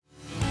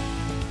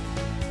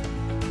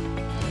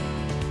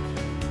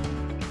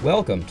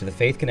Welcome to the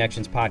Faith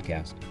Connections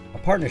Podcast, a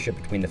partnership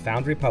between the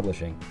Foundry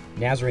Publishing,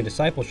 Nazarene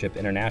Discipleship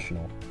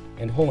International,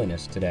 and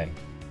Holiness Today.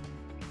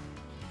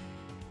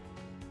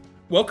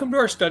 Welcome to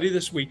our study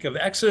this week of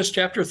Exodus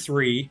chapter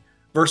 3,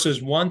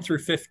 verses 1 through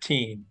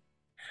 15.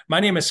 My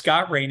name is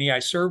Scott Rainey. I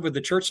serve with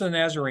the Church of the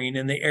Nazarene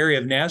in the area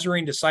of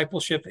Nazarene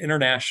Discipleship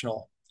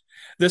International.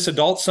 This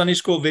adult Sunday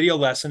school video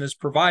lesson is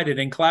provided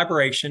in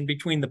collaboration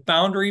between the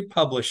Foundry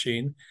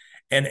Publishing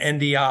and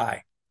NDI.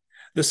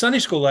 The Sunday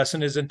school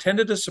lesson is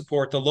intended to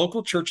support the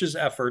local church's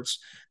efforts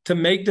to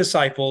make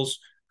disciples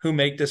who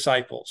make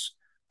disciples.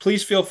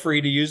 Please feel free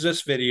to use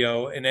this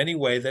video in any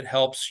way that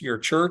helps your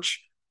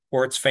church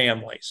or its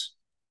families.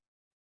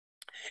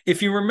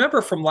 If you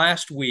remember from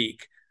last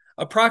week,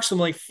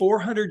 approximately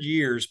 400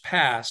 years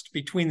passed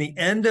between the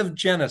end of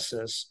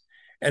Genesis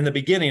and the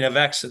beginning of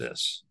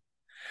Exodus.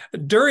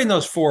 During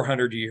those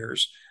 400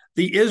 years,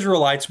 the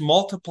Israelites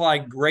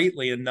multiplied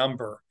greatly in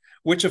number,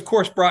 which of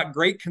course brought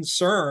great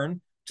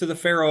concern to the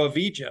Pharaoh of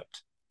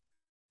Egypt.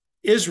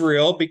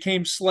 Israel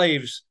became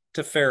slaves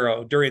to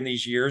Pharaoh during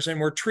these years and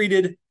were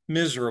treated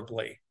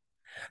miserably.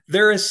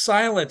 There is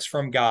silence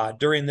from God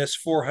during this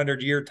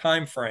 400-year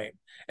time frame.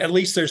 At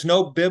least there's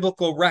no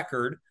biblical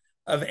record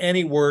of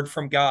any word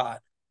from God.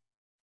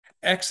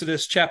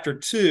 Exodus chapter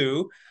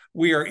 2,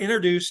 we are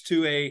introduced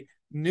to a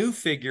new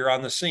figure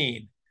on the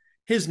scene.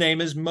 His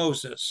name is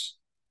Moses.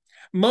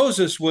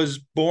 Moses was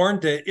born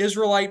to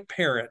Israelite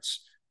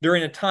parents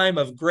during a time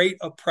of great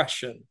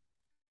oppression.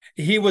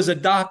 He was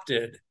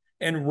adopted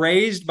and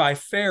raised by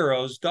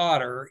Pharaoh's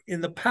daughter in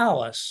the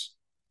palace.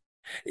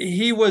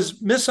 He was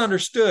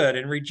misunderstood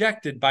and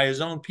rejected by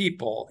his own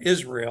people,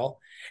 Israel,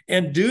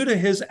 and due to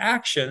his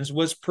actions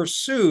was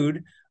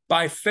pursued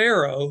by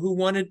Pharaoh, who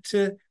wanted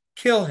to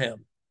kill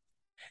him.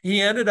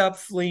 He ended up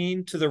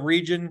fleeing to the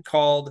region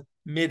called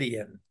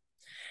Midian.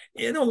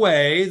 In a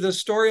way, the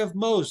story of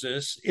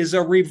Moses is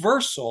a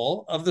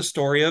reversal of the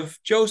story of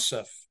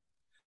Joseph.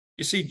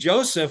 You see,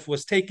 Joseph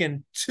was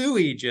taken to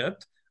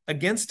Egypt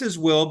against his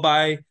will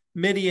by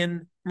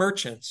Midian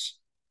merchants.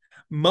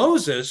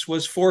 Moses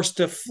was forced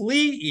to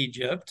flee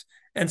Egypt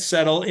and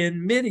settle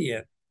in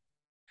Midian.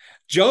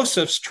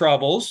 Joseph's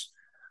troubles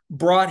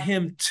brought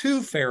him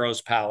to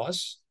Pharaoh's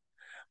palace.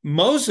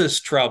 Moses'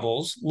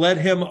 troubles led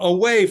him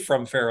away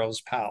from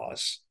Pharaoh's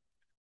palace.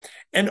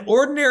 An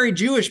ordinary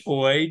Jewish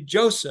boy,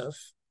 Joseph,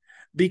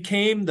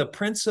 became the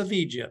prince of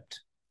Egypt.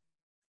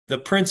 The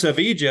prince of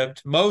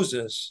Egypt,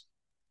 Moses,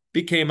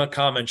 became a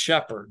common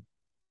shepherd.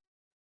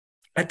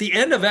 At the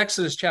end of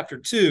Exodus chapter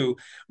 2,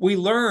 we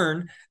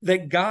learn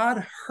that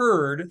God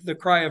heard the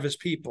cry of his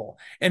people,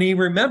 and he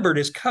remembered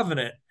his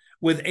covenant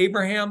with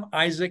Abraham,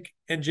 Isaac,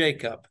 and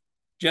Jacob.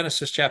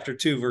 Genesis chapter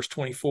 2, verse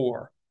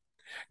 24.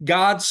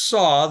 God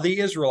saw the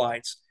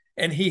Israelites,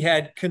 and he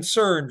had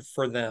concern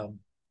for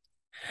them.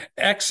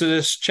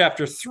 Exodus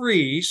chapter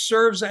 3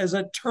 serves as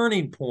a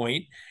turning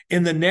point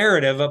in the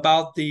narrative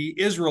about the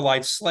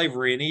Israelites'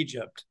 slavery in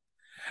Egypt.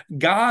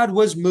 God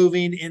was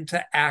moving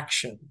into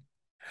action.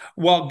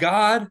 While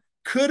God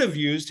could have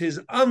used his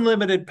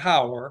unlimited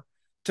power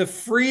to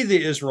free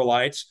the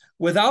Israelites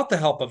without the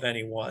help of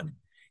anyone,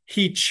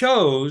 he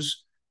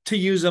chose to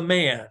use a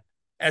man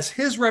as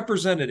his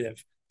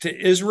representative to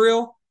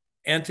Israel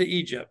and to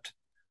Egypt.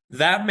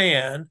 That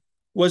man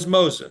was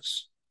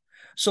Moses.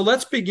 So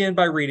let's begin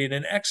by reading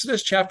in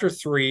Exodus chapter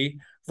 3,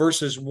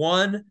 verses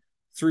 1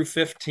 through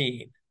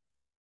 15.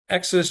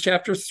 Exodus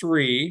chapter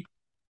 3,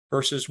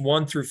 verses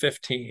 1 through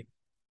 15.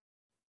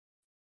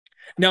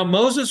 Now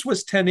Moses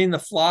was tending the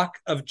flock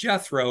of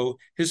Jethro,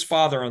 his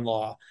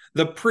father-in-law,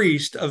 the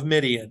priest of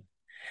Midian.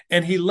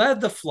 And he led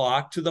the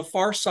flock to the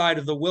far side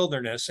of the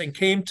wilderness and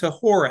came to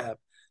Horeb,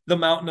 the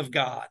mountain of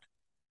God.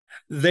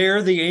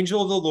 There the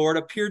angel of the Lord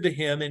appeared to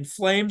him in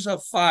flames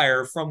of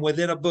fire from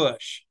within a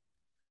bush.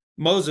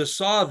 Moses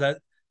saw that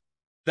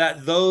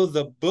though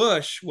the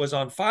bush was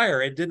on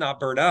fire, it did not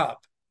burn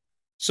up.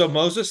 So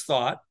Moses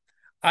thought,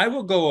 I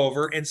will go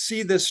over and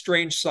see this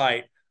strange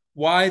sight,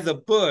 why the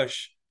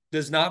bush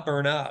does not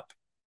burn up.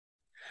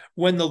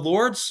 When the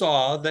Lord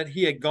saw that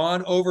he had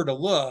gone over to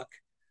look,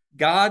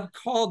 God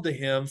called to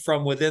him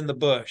from within the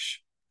bush,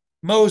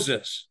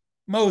 Moses,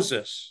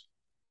 Moses.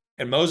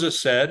 And Moses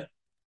said,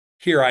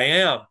 Here I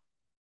am.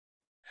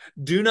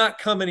 Do not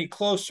come any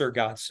closer,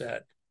 God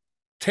said.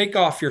 Take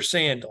off your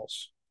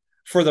sandals,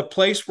 for the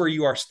place where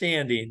you are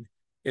standing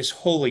is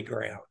holy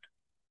ground.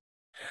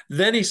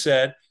 Then he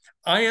said,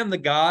 I am the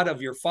God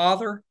of your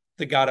father,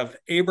 the God of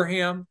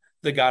Abraham,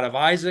 the God of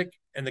Isaac,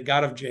 and the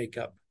God of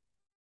Jacob.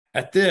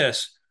 At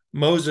this,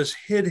 Moses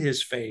hid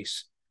his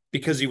face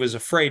because he was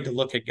afraid to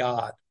look at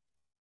God.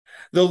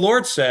 The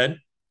Lord said,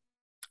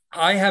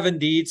 I have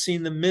indeed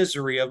seen the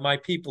misery of my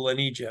people in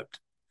Egypt.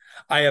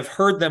 I have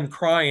heard them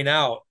crying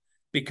out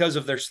because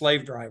of their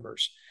slave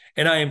drivers,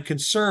 and I am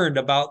concerned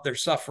about their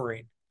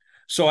suffering.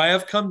 So I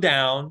have come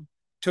down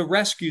to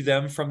rescue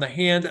them from the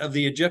hand of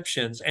the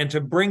Egyptians and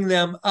to bring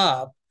them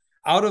up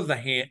out of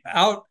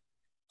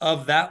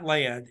that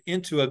land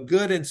into a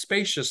good and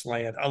spacious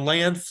land, a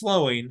land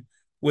flowing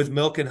with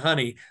milk and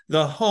honey,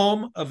 the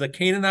home of the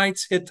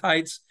Canaanites,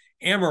 Hittites,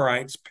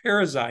 Amorites,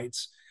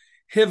 Perizzites,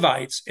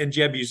 Hivites, and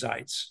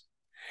Jebusites.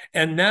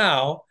 And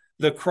now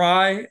the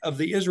cry of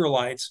the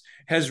Israelites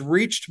has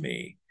reached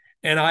me,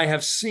 and I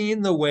have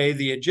seen the way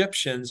the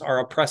Egyptians are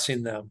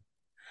oppressing them.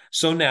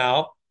 So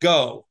now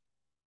go,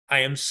 I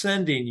am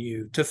sending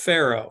you to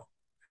Pharaoh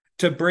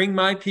to bring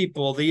my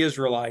people, the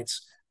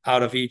Israelites,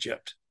 out of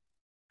Egypt.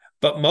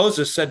 But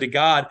Moses said to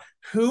God,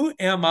 who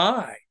am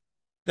I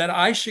that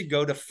I should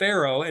go to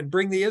Pharaoh and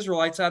bring the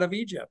Israelites out of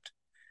Egypt?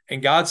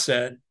 And God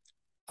said,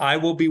 I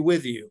will be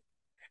with you,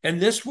 and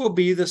this will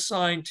be the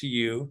sign to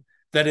you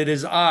that it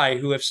is I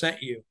who have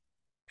sent you.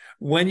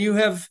 When you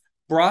have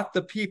brought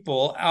the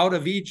people out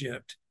of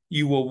Egypt,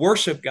 you will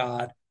worship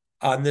God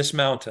on this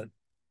mountain.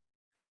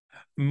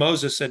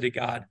 Moses said to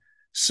God,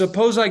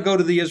 suppose I go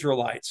to the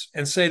Israelites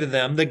and say to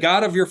them, the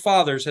God of your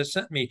fathers has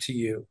sent me to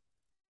you.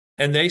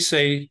 And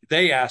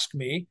they ask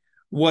me,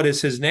 what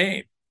is his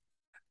name?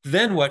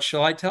 Then what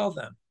shall I tell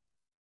them?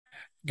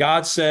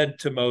 God said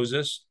to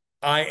Moses,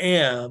 I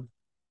am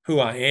who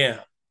I am.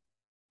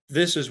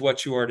 This is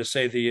what you are to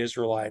say to the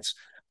Israelites.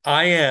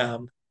 I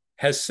am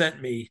has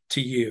sent me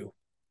to you.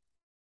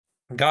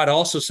 God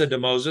also said to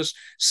Moses,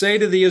 say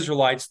to the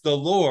Israelites, the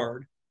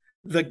Lord,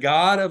 the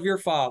God of your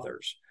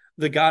fathers,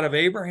 the God of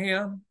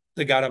Abraham,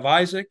 the God of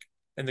Isaac,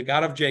 and the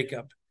God of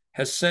Jacob,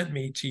 has sent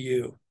me to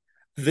you.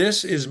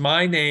 This is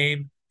my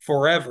name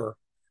forever,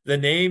 the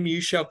name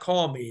you shall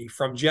call me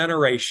from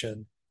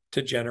generation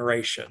to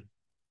generation.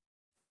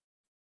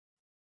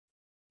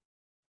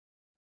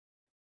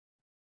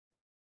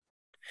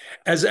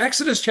 As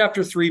Exodus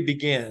chapter 3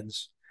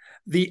 begins,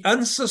 the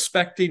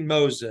unsuspecting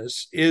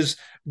Moses is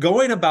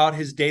going about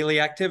his daily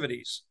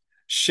activities,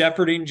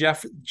 shepherding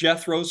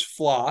Jethro's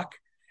flock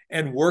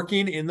and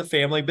working in the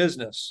family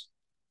business.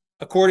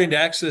 According to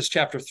Exodus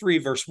chapter 3,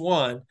 verse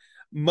 1,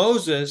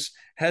 Moses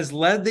has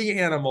led the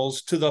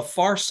animals to the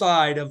far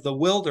side of the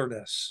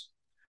wilderness.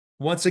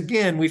 Once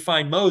again, we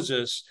find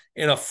Moses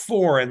in a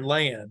foreign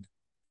land.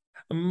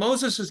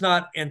 Moses is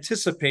not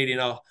anticipating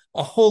a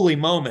holy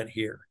moment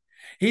here.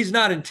 He's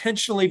not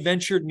intentionally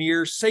ventured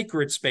near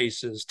sacred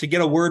spaces to get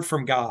a word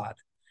from God.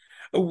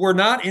 We're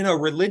not in a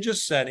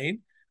religious setting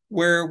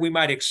where we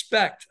might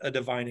expect a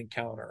divine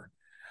encounter.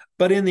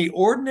 But in the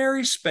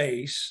ordinary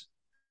space,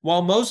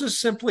 while Moses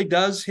simply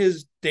does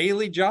his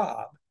daily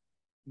job,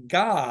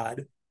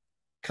 God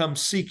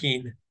comes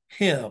seeking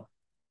him.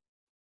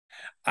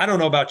 I don't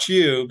know about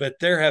you, but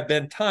there have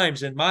been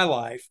times in my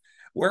life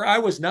where I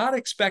was not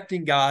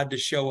expecting God to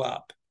show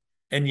up,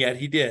 and yet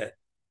he did.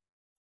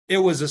 It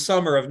was the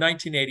summer of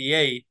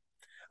 1988.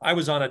 I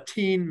was on a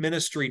teen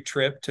ministry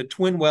trip to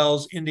Twin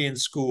Wells Indian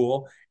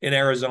School in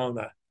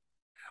Arizona.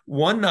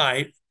 One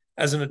night,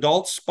 as an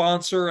adult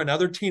sponsor,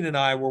 another teen and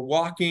I were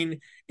walking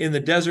in the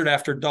desert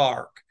after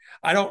dark.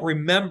 I don't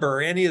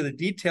remember any of the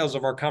details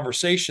of our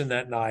conversation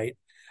that night,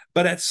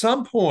 but at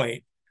some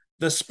point,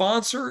 the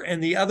sponsor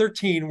and the other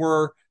teen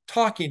were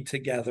talking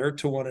together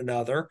to one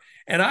another,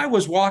 and I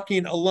was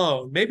walking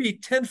alone, maybe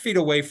 10 feet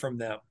away from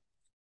them.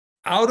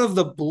 Out of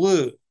the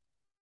blue,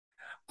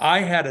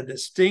 I had a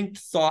distinct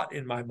thought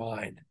in my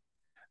mind.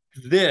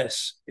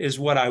 This is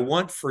what I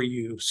want for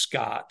you,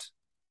 Scott.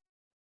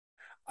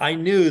 I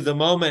knew the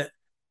moment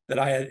that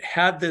I had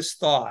had this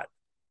thought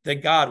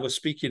that God was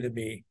speaking to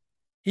me.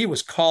 He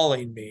was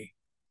calling me.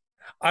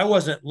 I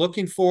wasn't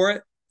looking for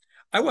it.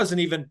 I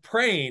wasn't even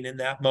praying in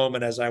that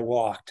moment as I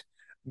walked.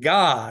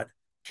 God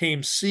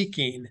came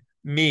seeking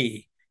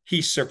me.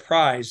 He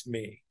surprised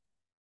me.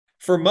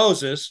 For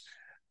Moses,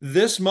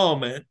 this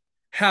moment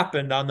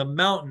happened on the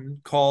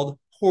mountain called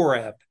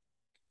Horeb.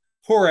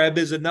 Horeb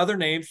is another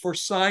name for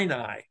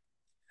Sinai.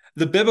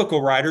 The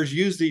biblical writers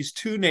use these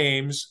two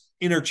names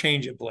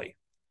interchangeably.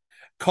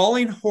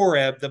 Calling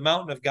Horeb the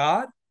mountain of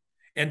God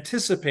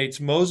anticipates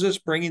Moses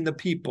bringing the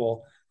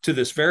people to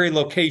this very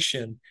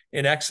location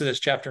in Exodus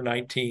chapter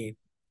 19.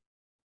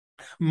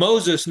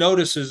 Moses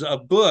notices a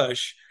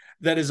bush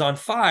that is on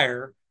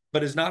fire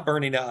but is not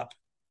burning up.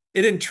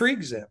 It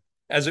intrigues him,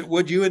 as it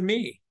would you and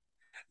me.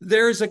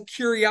 There is a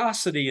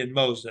curiosity in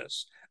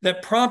Moses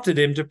that prompted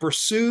him to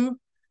pursue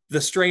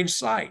the strange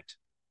sight.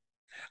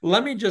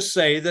 Let me just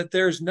say that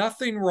there's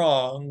nothing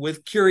wrong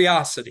with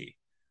curiosity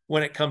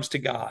when it comes to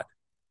God.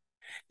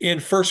 In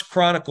 1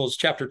 Chronicles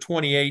chapter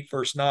 28,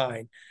 verse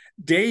 9,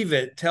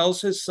 David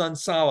tells his son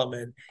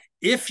Solomon,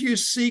 if you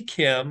seek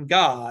him,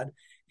 God,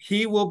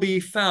 he will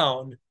be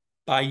found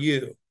by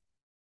you.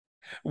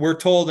 We're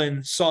told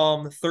in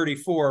Psalm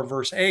 34,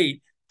 verse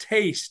 8,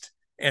 taste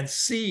and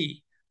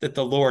see that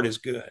the Lord is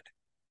good.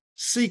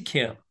 Seek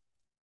him.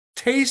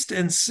 Taste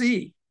and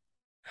see.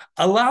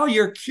 Allow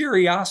your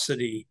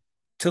curiosity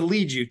to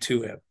lead you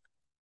to him.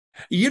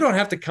 You don't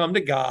have to come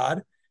to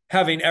God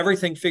having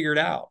everything figured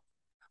out.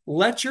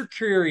 Let your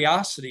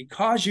curiosity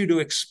cause you to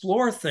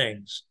explore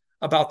things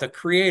about the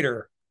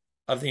creator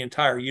of the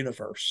entire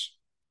universe.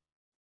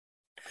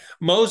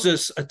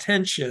 Moses'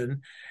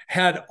 attention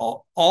had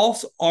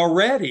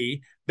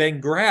already been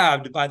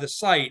grabbed by the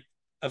sight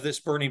of this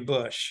burning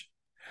bush.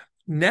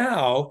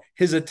 Now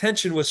his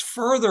attention was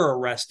further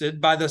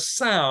arrested by the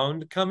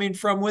sound coming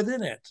from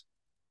within it.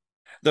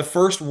 The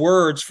first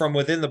words from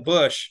within the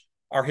bush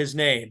are his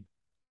name,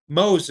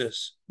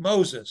 Moses,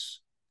 Moses.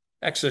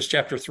 Exodus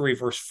chapter 3,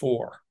 verse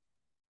 4.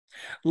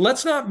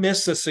 Let's not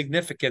miss the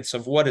significance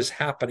of what is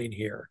happening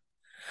here.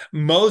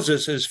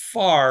 Moses is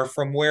far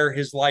from where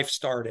his life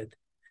started.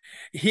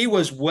 He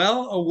was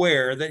well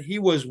aware that he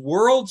was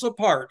worlds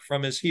apart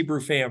from his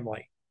Hebrew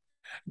family.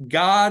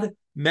 God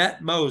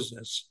met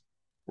Moses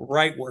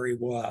right where he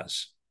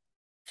was.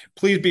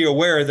 Please be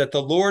aware that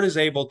the Lord is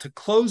able to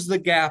close the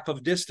gap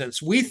of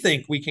distance we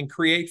think we can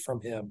create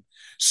from him,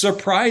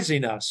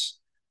 surprising us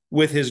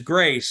with his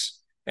grace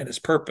and his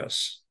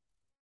purpose.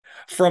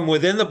 From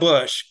within the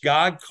bush,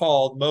 God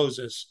called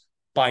Moses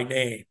by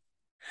name.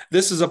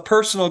 This is a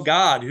personal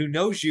God who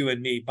knows you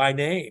and me by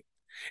name.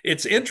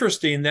 It's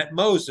interesting that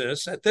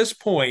Moses, at this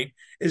point,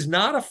 is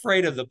not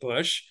afraid of the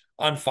bush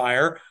on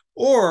fire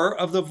or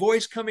of the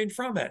voice coming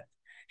from it.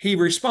 He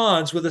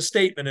responds with a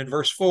statement in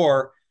verse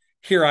 4,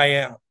 "Here I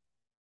am."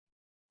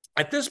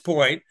 At this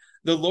point,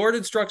 the Lord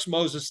instructs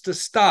Moses to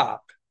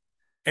stop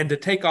and to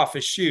take off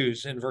his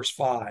shoes in verse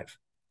 5.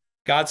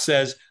 God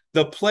says,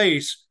 "The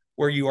place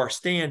where you are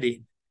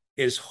standing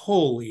is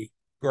holy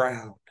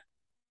ground."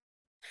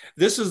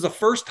 This is the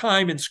first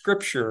time in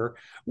Scripture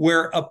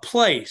where a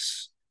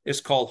place is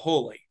called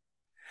holy.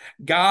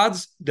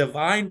 God's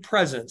divine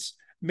presence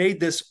made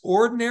this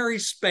ordinary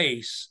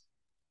space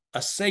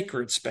a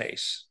sacred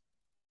space.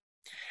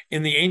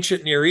 In the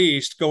ancient Near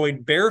East,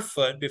 going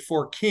barefoot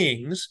before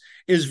kings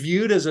is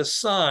viewed as a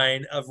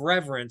sign of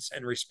reverence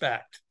and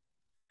respect.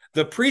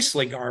 The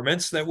priestly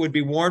garments that would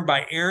be worn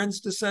by Aaron's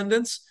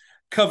descendants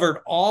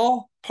covered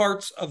all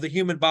parts of the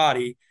human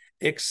body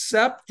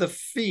except the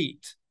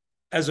feet,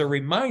 as a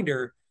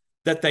reminder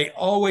that they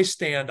always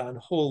stand on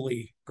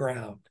holy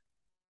ground.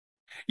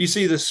 You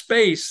see, the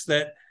space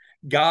that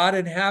God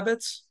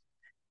inhabits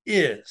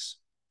is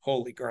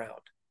holy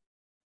ground.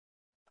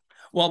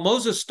 While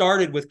Moses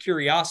started with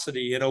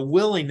curiosity and a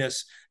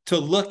willingness to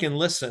look and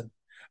listen,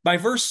 by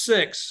verse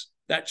 6,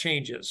 that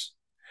changes.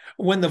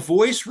 When the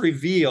voice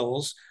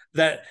reveals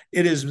that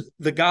it is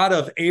the God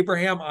of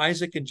Abraham,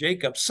 Isaac, and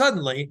Jacob,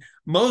 suddenly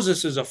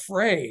Moses is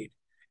afraid,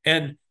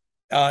 and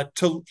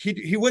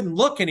he wouldn't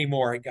look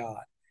anymore at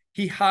God.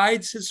 He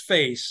hides his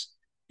face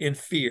in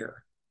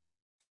fear.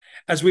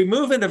 As we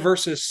move into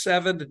verses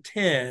 7 to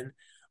 10,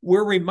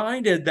 we're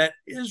reminded that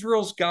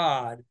Israel's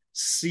God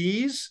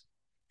sees,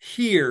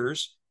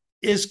 hears,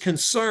 is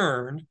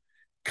concerned,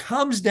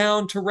 comes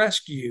down to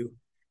rescue,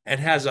 and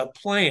has a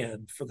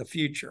plan for the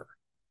future.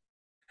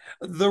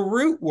 The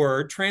root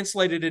word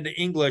translated into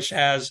English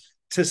as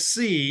to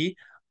see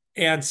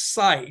and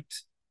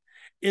sight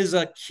is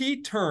a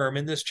key term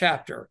in this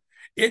chapter.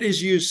 It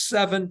is used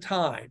 7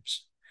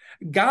 times.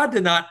 God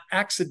did not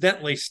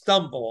accidentally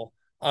stumble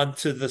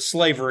onto the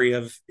slavery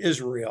of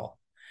Israel.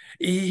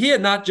 He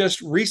had not just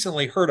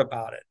recently heard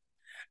about it.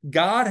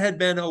 God had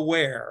been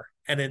aware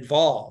and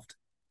involved.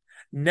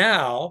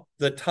 Now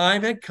the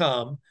time had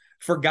come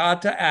for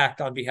God to act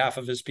on behalf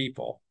of his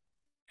people.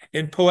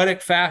 In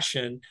poetic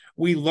fashion,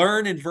 we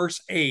learn in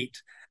verse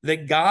 8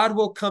 that God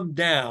will come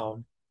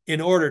down in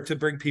order to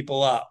bring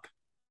people up.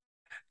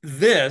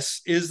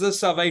 This is the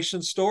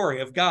salvation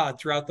story of God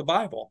throughout the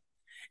Bible.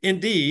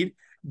 Indeed,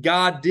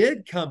 God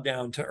did come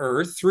down to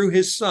earth through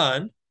his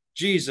son,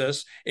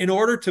 Jesus, in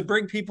order to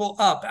bring people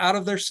up out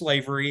of their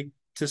slavery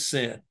to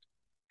sin.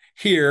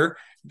 Here,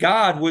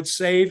 God would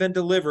save and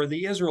deliver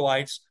the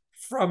Israelites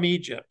from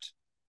Egypt.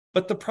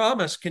 But the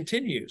promise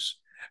continues.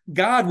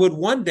 God would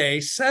one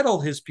day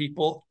settle his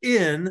people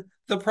in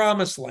the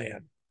promised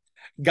land.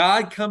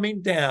 God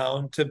coming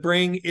down to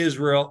bring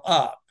Israel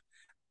up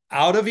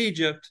out of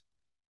Egypt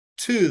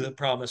to the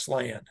promised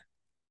land.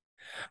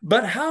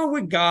 But how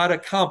would God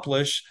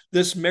accomplish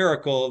this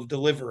miracle of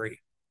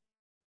delivery?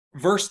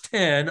 Verse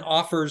 10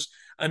 offers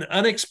an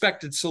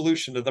unexpected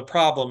solution to the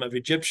problem of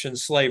Egyptian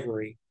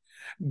slavery.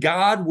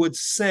 God would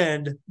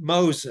send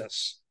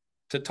Moses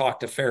to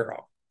talk to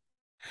Pharaoh.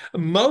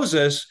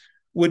 Moses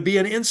would be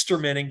an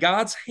instrument in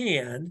God's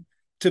hand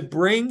to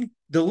bring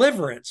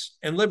deliverance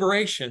and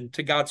liberation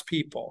to God's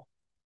people.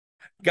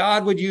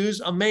 God would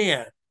use a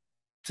man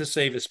to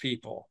save his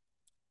people.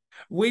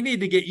 We need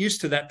to get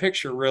used to that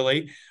picture,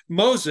 really.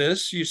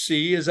 Moses, you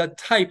see, is a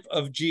type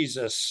of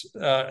Jesus,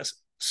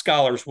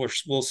 scholars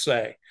will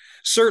say.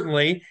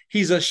 Certainly,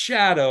 he's a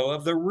shadow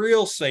of the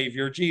real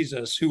Savior,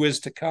 Jesus, who is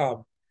to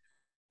come.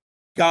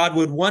 God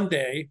would one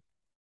day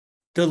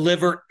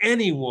deliver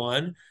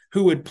anyone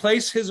who would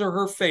place his or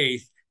her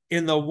faith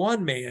in the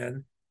one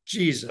man,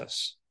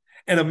 Jesus.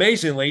 And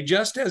amazingly,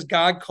 just as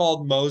God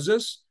called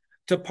Moses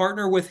to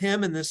partner with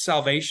him in this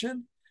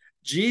salvation,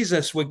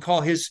 Jesus would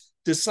call his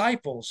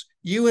disciples,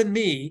 you and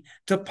me,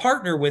 to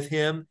partner with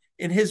him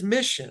in his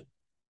mission.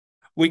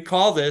 We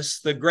call this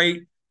the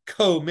Great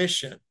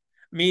Co-mission,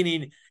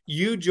 meaning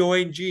you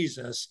join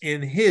Jesus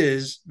in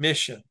his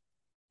mission.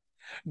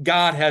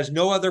 God has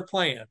no other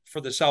plan for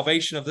the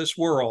salvation of this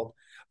world,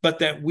 but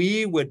that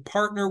we would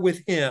partner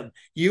with him,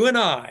 you and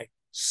I,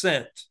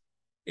 sent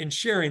in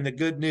sharing the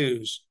good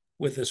news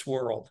with this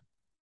world.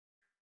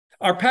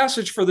 Our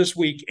passage for this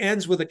week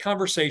ends with a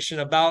conversation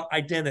about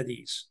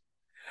identities.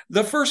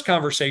 The first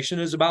conversation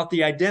is about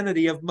the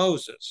identity of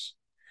Moses.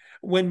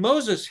 When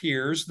Moses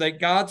hears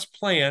that God's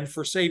plan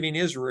for saving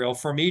Israel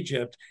from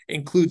Egypt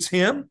includes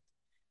him,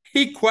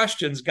 he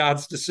questions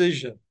God's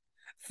decision.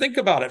 Think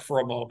about it for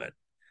a moment.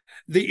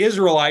 The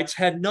Israelites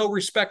had no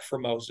respect for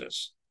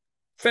Moses.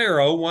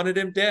 Pharaoh wanted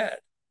him dead.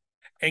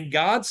 And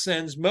God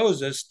sends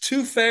Moses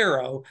to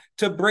Pharaoh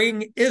to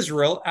bring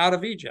Israel out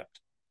of Egypt.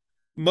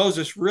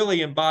 Moses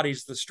really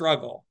embodies the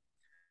struggle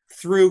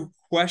through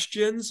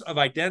questions of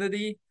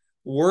identity,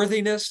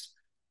 worthiness,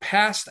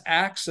 past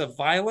acts of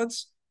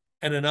violence,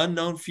 and an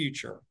unknown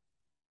future.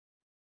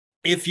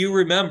 If you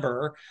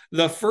remember,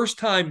 the first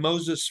time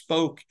Moses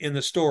spoke in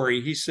the story,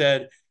 he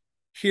said,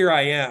 "Here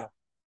I am,"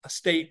 a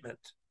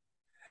statement.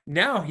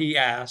 Now he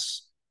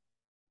asks,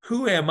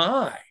 "Who am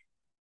I?"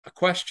 a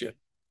question.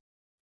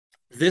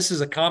 This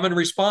is a common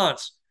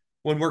response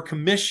when we're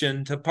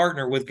commissioned to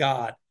partner with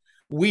God.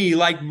 We,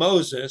 like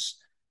Moses,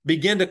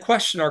 begin to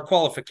question our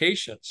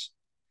qualifications.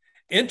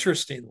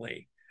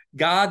 Interestingly,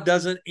 God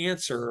doesn't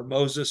answer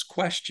Moses'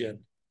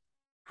 question,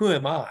 "Who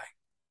am I?"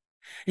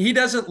 He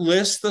doesn't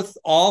list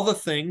all the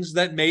things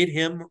that made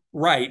him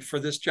right for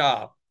this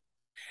job.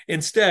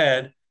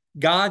 Instead,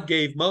 God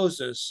gave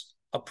Moses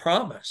a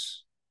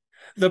promise.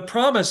 The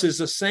promise is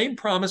the same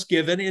promise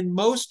given in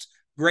most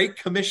great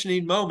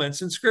commissioning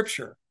moments in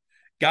Scripture.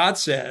 God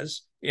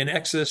says in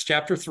Exodus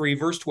chapter 3,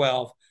 verse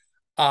 12,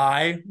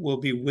 "I will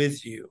be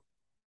with you."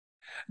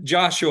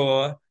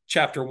 Joshua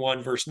chapter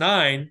 1, verse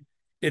 9,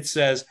 it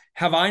says,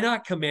 "Have I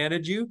not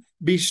commanded you?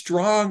 Be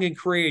strong and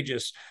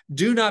courageous.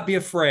 Do not be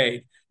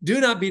afraid. Do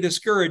not be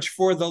discouraged,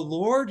 for the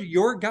Lord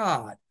your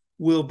God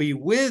will be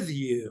with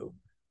you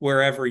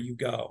wherever you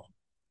go."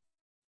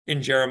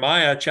 In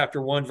Jeremiah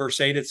chapter 1, verse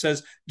 8, it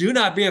says, "Do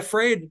not be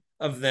afraid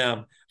of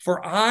them,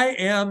 for I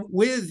am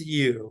with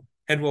you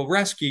and will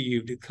rescue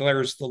you,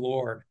 declares the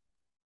Lord."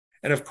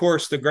 And of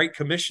course, the great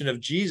commission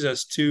of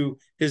Jesus to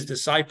his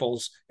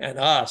disciples and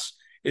us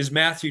is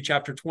Matthew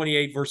chapter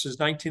 28, verses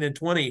 19 and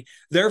 20.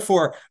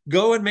 "Therefore,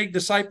 go and make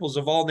disciples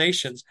of all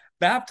nations,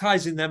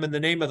 baptizing them in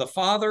the name of the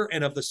Father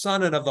and of the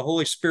Son and of the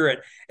Holy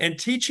Spirit, and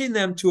teaching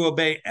them to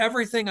obey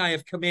everything I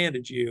have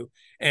commanded you.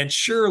 And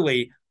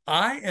surely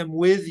I am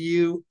with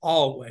you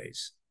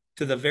always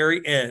to the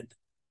very end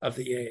of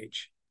the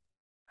age."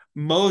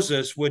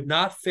 Moses would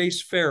not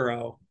face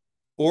Pharaoh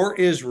or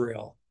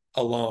Israel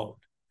alone.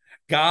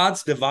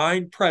 God's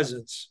divine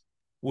presence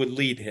would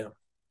lead him.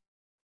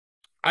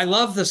 I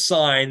love the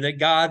sign that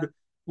God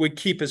would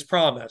keep his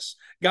promise.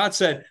 God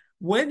said,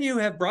 "When you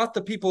have brought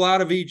the people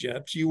out of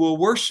Egypt, you will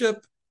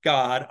worship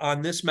God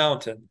on this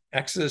mountain."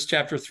 Exodus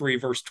chapter 3,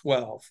 verse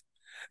 12.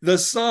 The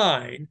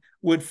sign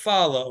would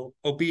follow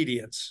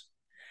obedience.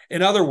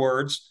 In other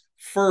words,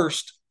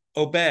 first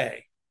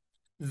obey.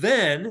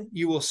 Then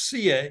you will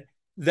see it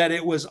that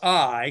it was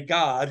I,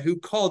 God, who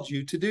called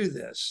you to do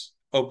this.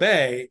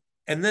 Obey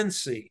and then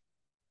see.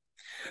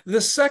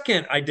 The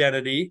second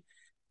identity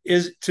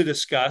is to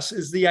discuss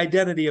is the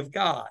identity of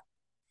God.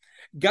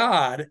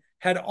 God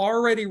had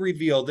already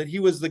revealed that he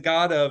was the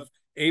God of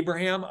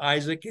Abraham,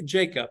 Isaac, and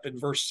Jacob in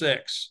verse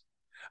 6.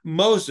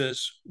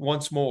 Moses,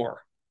 once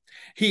more,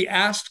 he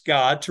asked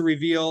God to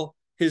reveal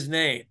his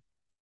name.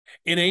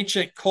 In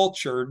ancient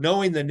culture,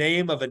 knowing the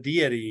name of a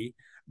deity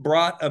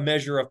brought a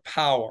measure of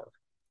power.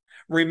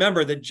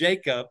 Remember that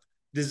Jacob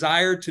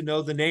desired to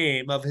know the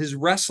name of his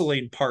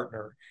wrestling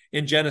partner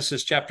in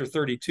Genesis chapter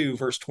 32,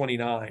 verse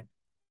 29.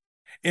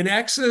 In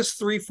Exodus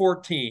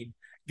 3:14,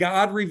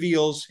 God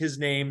reveals his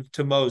name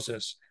to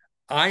Moses.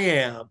 "I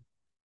am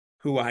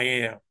who I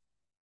am."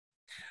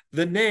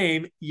 The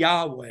name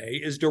Yahweh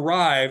is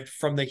derived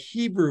from the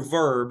Hebrew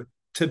verb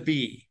to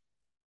be.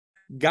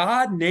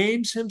 God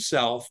names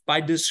himself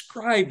by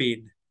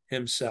describing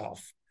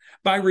himself,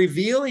 by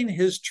revealing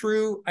his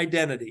true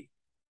identity.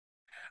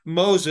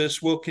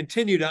 Moses will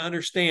continue to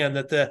understand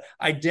that the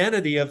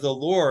identity of the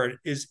Lord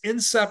is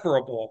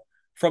inseparable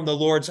from the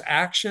Lord's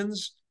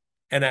actions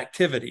and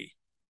activity.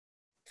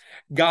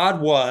 God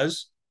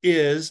was,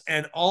 is,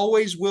 and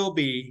always will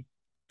be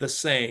the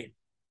same.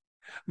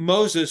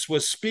 Moses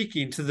was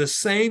speaking to the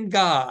same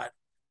God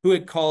who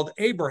had called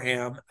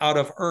Abraham out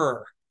of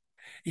Ur.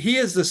 He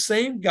is the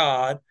same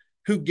God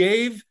who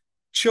gave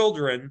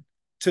children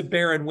to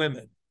barren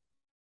women.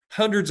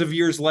 Hundreds of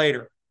years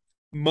later,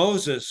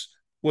 Moses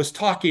was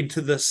talking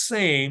to the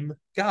same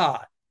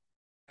God.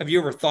 Have you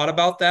ever thought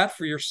about that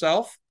for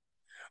yourself?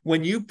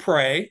 When you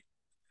pray,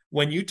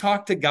 when you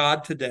talk to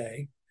God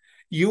today,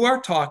 you are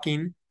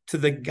talking to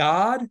the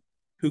God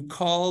who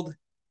called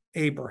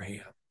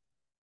Abraham.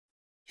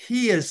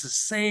 He is the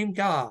same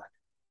God,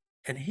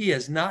 and he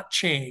has not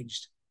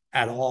changed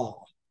at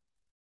all.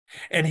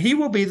 And he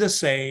will be the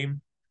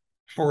same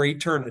for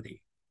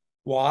eternity.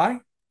 Why?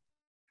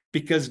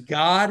 Because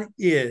God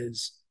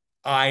is,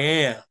 I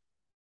am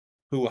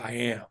who I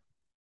am.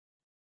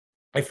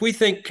 If we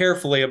think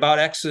carefully about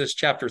Exodus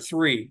chapter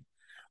 3,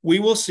 we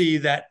will see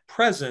that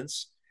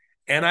presence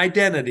and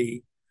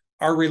identity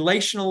are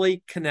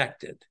relationally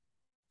connected.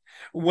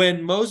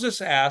 When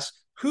Moses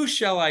asks, Who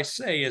shall I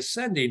say is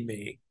sending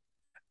me?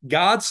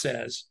 God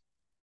says,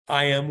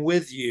 I am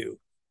with you,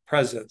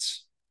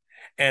 presence,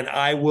 and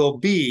I will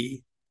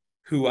be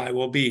who I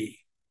will be,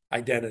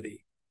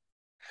 identity.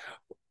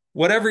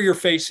 Whatever you're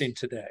facing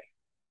today,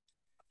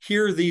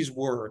 hear these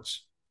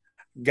words.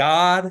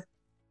 God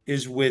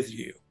is with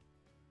you,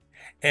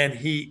 and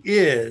he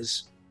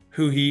is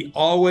who he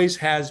always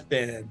has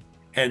been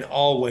and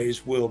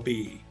always will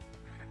be.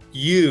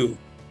 You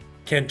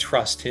can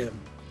trust him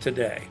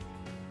today.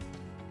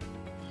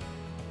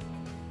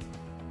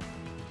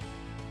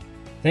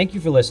 Thank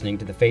you for listening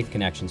to the Faith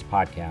Connections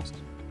podcast.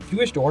 If you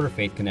wish to order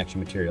Faith Connection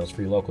materials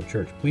for your local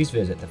church, please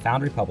visit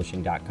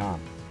thefoundrypublishing.com.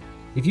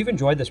 If you've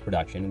enjoyed this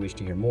production and wish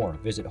to hear more,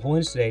 visit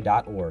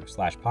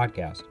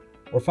holinesstoday.org/podcast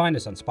or find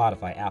us on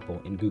Spotify,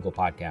 Apple, and Google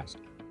Podcast.